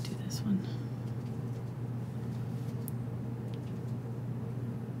 Do this one.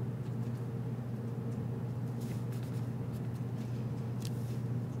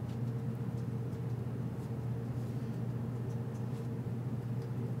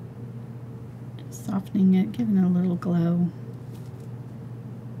 Just softening it, giving it a little glow.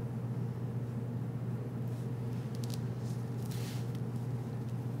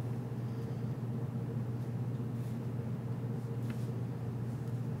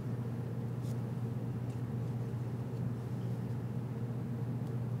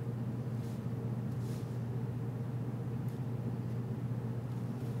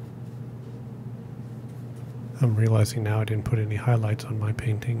 I'm realizing now I didn't put any highlights on my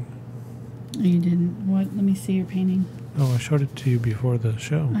painting. Oh, you didn't? What? Let me see your painting. Oh, I showed it to you before the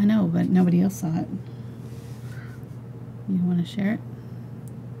show. I know, but nobody else saw it. You want to share it?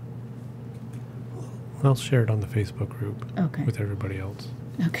 I'll share it on the Facebook group. Okay. With everybody else.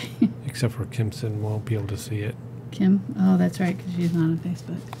 Okay. Except for Kimson won't be able to see it. Kim? Oh, that's right, because she's not on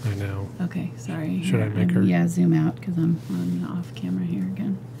Facebook. I know. Okay, sorry. Should I make her? Yeah, zoom out, because I'm off camera here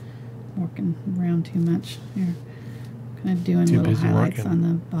again. Working around too much here. Kind of doing little highlights on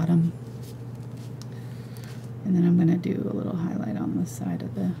the bottom. And then I'm going to do a little highlight on the side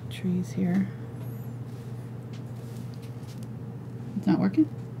of the trees here. It's not working?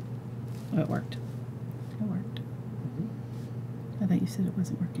 Oh, it worked. thought you said it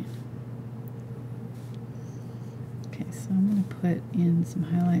wasn't working. Okay, so I'm going to put in some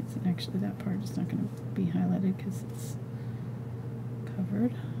highlights, and actually that part is not going to be highlighted because it's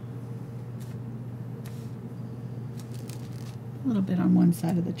covered. A little bit on one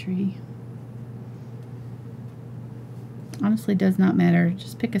side of the tree. Honestly, does not matter.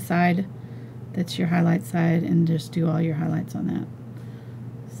 Just pick a side that's your highlight side and just do all your highlights on that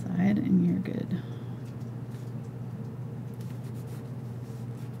side and you're good.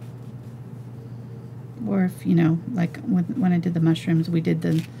 Or if, you know, like when I did the mushrooms, we did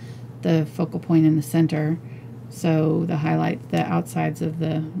the focal point in the center, so the outsides of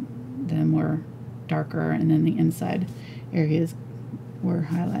them were darker, and then the inside areas were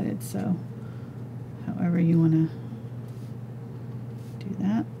highlighted. So however you want to do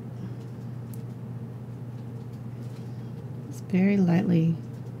that. Just very lightly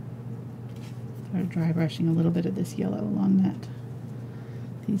start dry brushing a little bit of this yellow along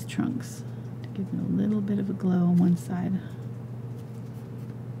these trunks. Give it a little bit of a glow on one side.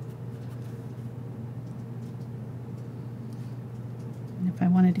 And if I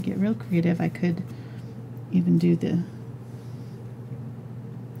wanted to get real creative, I could even do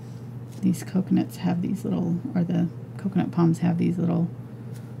these coconuts have these little, or the coconut palms have these little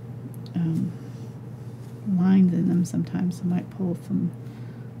lines in them sometimes. I might pull some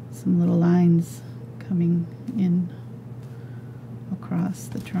little lines coming in across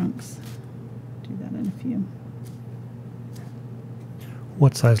the trunks. Do that in a few.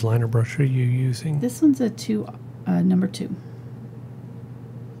 What size liner brush are you using? This one's a number 2.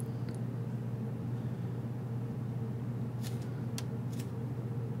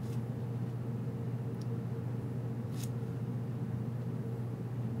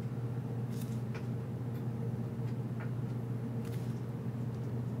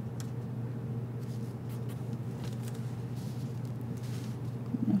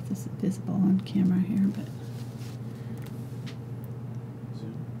 I don't know if this is visible on camera here, but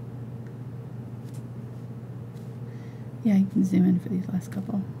yeah, you can zoom in for these last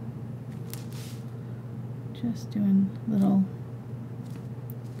couple. Just doing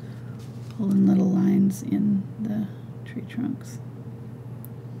pulling little lines in the tree trunks.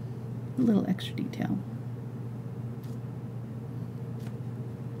 A little extra detail.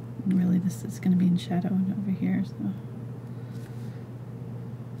 And really, this is going to be in shadow over here, so.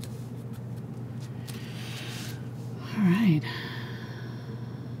 All right.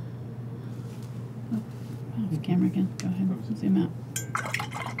 Off camera again. Go ahead. Zoom out.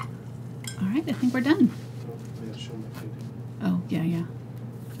 All right, I think we're done. Oh, yeah.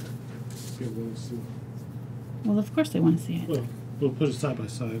 Well, of course they want to see it. Well, we'll put it side by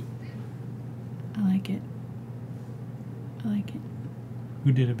side. I like it.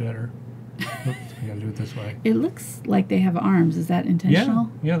 Who did it better? Oops, I gotta do it this way. It looks like they have arms. Is that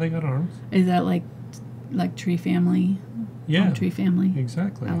intentional? Yeah, they got arms. Is that like tree family? Yeah. Palm tree family?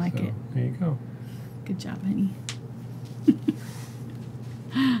 Exactly. I like it. There you go. Good job, honey.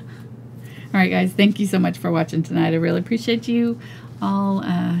 All right, guys. Thank you so much for watching tonight. I really appreciate you all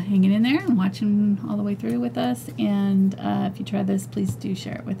hanging in there and watching all the way through with us. And if you try this, please do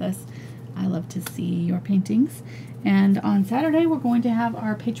share it with us. I love to see your paintings. And on Saturday, we're going to have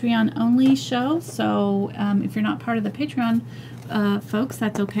our Patreon-only show. So if you're not part of the Patreon, folks,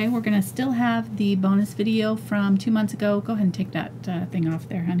 that's okay. We're going to still have the bonus video from 2 months ago. Go ahead and take that thing off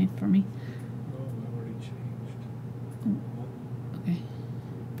there, honey, for me. Oh, I already changed. Oh, okay.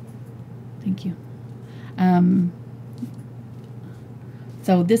 Thank you.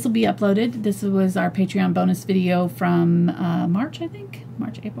 So this will be uploaded. This was our Patreon bonus video from March, I think.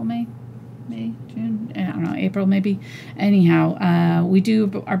 March, April, May, June. I don't know, April maybe. Anyhow, we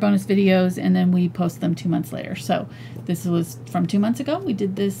do our bonus videos and then we post them 2 months later. So this was from 2 months ago. We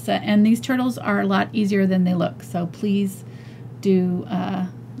did this, and these turtles are a lot easier than they look. So please do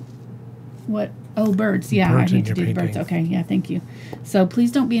what? Oh, birds. Yeah, I need to do the birds. Okay, yeah, thank you. So please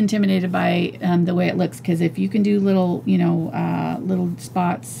don't be intimidated by the way it looks, because if you can do little, little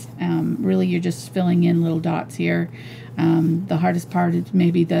spots, really you're just filling in little dots here. The hardest part is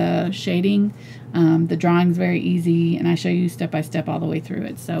maybe the shading. The drawing's very easy, and I show you step by step all the way through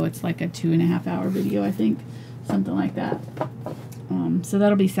it. So it's like a 2.5 hour video, I think, something like that. So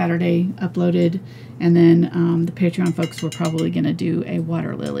that'll be Saturday uploaded, and then the Patreon folks, we're probably going to do a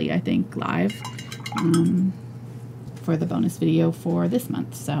water lily, I think, live for the bonus video for this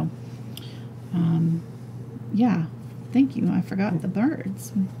month. So yeah, thank you. I forgot the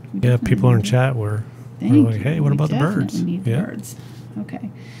birds. Yeah, people in chat were like, hey, what about the birds? Need the birds.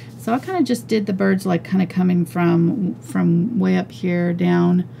 Okay, so I kind of just did the birds like kind of coming from way up here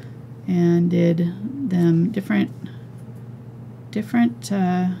down, and did them different different,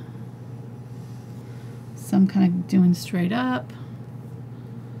 some kind of doing straight up,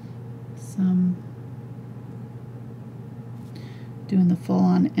 some doing the full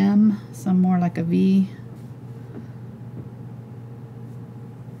on M, some more like a V.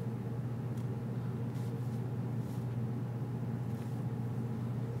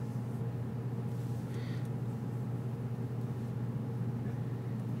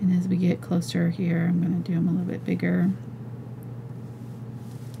 And as we get closer here, I'm going to do them a little bit bigger.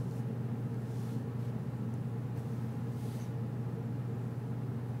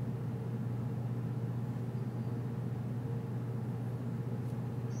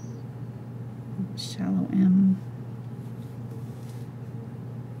 Shallow M.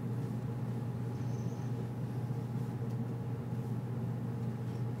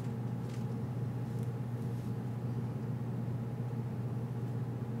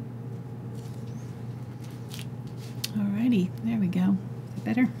 Alrighty, there we go. Is that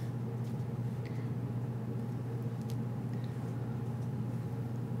better?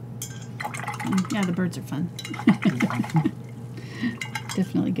 Yeah, the birds are fun.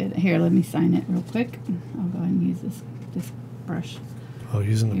 Definitely good. Here, let me sign it real quick. I'll go ahead and use this brush. Oh,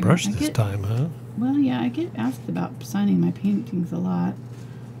 using the brush this time, huh? Well, yeah, I get asked about signing my paintings a lot.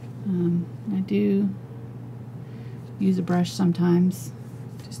 I do use a brush sometimes.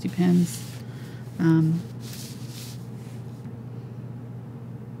 Just depends.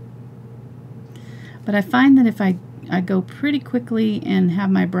 But I find that if I go pretty quickly and have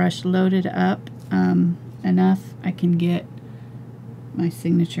my brush loaded up enough, I can get my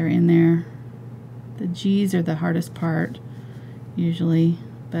signature in there. The G's are the hardest part usually,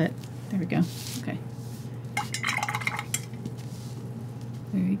 but there we go. Okay.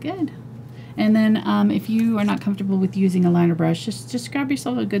 Very good. And then if you are not comfortable with using a liner brush, just grab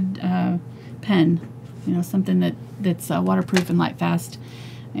yourself a good pen, you know, something that's waterproof and light fast,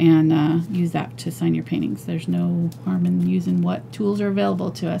 and use that to sign your paintings. There's no harm in using what tools are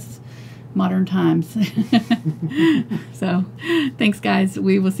available to us modern times. So thanks guys,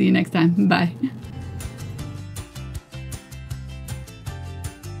 we will see you next time. Bye.